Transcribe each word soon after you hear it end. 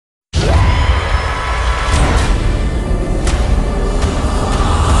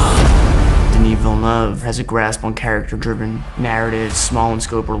love, has a grasp on character-driven narratives, small in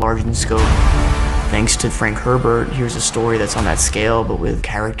scope or large in scope. Thanks to Frank Herbert, here's a story that's on that scale, but with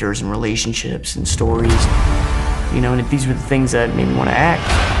characters and relationships and stories. You know, and these were the things that made me want to act.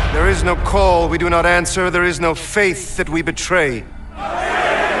 There is no call we do not answer. There is no faith that we betray.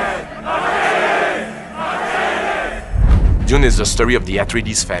 Dune is the story of the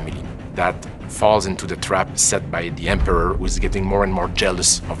Atreides family that falls into the trap set by the Emperor, who is getting more and more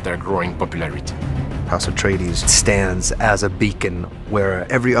jealous of their growing popularity. House Atreides stands as a beacon where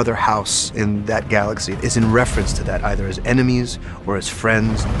every other house in that galaxy is in reference to that, either as enemies or as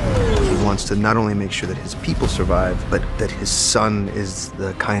friends. He wants to not only make sure that his people survive, but that his son is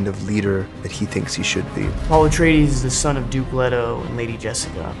the kind of leader that he thinks he should be. Paul Atreides is the son of Duke Leto and Lady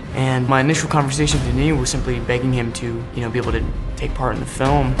Jessica. And my initial conversation with Denis was simply begging him to, be able to take part in the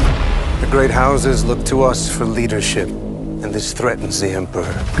film. The great houses look to us for leadership, and this threatens the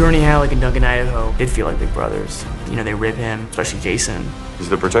Emperor. Gurney Halleck and Duncan Idaho did feel like big brothers. They rib him, especially Jason. He's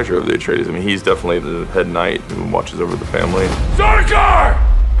the protector of the Atreides. I mean, he's definitely the head knight who watches over the family. Sarkar!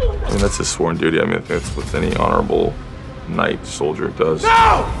 I mean, that's his sworn duty. I mean, I think that's what any honorable knight soldier does.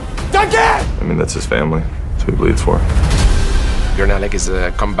 No! Duncan! I mean, that's his family. That's who he bleeds for. Gurney Halleck is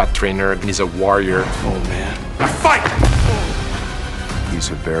a combat trainer, and he's a warrior. Oh, man. Now fight! He's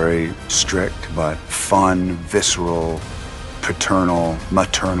a very strict but fun, visceral, paternal,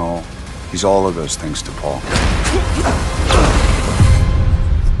 maternal. He's all of those things to Paul.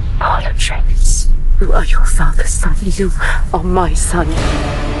 Paul Atreides, you are your father's son. You are my son.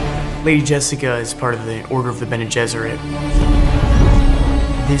 Lady Jessica is part of the Order of the Bene Gesserit.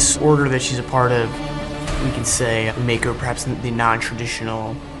 This order that she's a part of, we can say, would make her perhaps the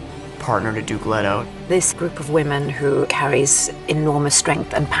non-traditional partner to Duke Leto. This group of women who carries enormous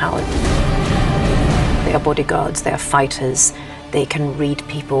strength and power. They are bodyguards, they are fighters, they can read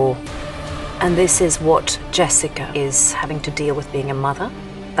people. And this is what Jessica is having to deal with, being a mother,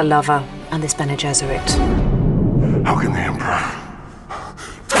 a lover, and this Bene Gesserit. How can the Emperor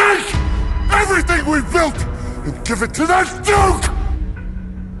take everything we've built and give it to that Duke?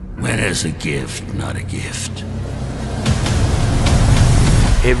 When is a gift not a gift?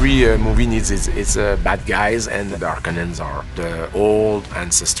 Every movie needs its bad guys, and the Harkonnens are the old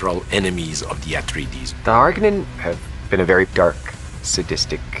ancestral enemies of the Atreides. The Harkonnen have been a very dark,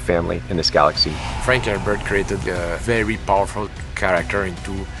 sadistic family in this galaxy. Frank Herbert created a very powerful character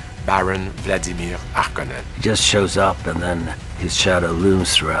into Baron Vladimir Harkonnen. He just shows up and then his shadow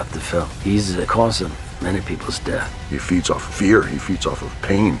looms throughout the film. He's the cause of many people's death. He feeds off of fear. He feeds off of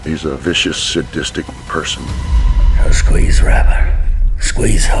pain. He's a vicious, sadistic person. Now squeeze, Rabbit.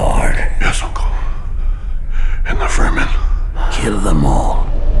 Squeeze hard. Yes, Uncle. And the Fremen. Kill them all.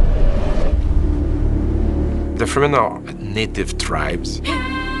 The Fremen are native tribes.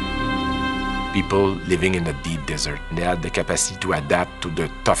 People living in the deep desert. They had the capacity to adapt to the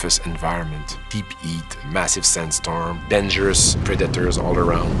toughest environment. Deep heat, massive sandstorm, dangerous predators all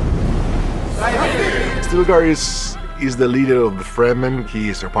around. Stilgar is the leader of the Fremen. He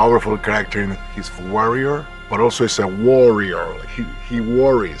is a powerful character. He's a warrior, but also is a warrior. He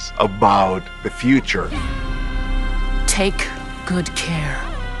worries about the future. Take good care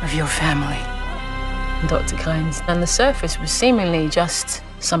of your family. Dr. Kynes. On the surface was seemingly just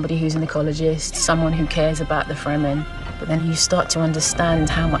somebody who's an ecologist, someone who cares about the Fremen. But then you start to understand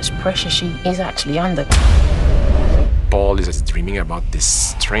how much pressure she is actually under. Paul is dreaming about this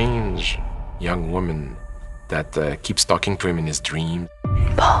strange young woman that keeps talking to him in his dreams.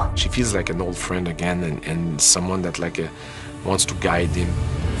 Paul. She feels like an old friend again, and someone that wants to guide him.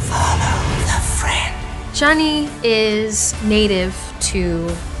 Follow the friend. Shani is native to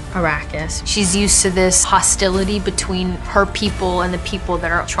Arrakis. She's used to this hostility between her people and the people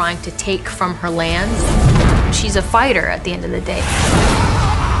that are trying to take from her land. She's a fighter at the end of the day.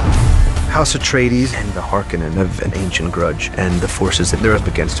 House Atreides and the Harkonnen have an ancient grudge, and the forces that they're up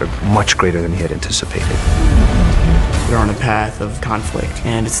against are much greater than he had anticipated. They're on a path of conflict,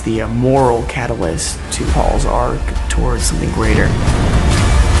 and it's the moral catalyst to Paul's arc towards something greater.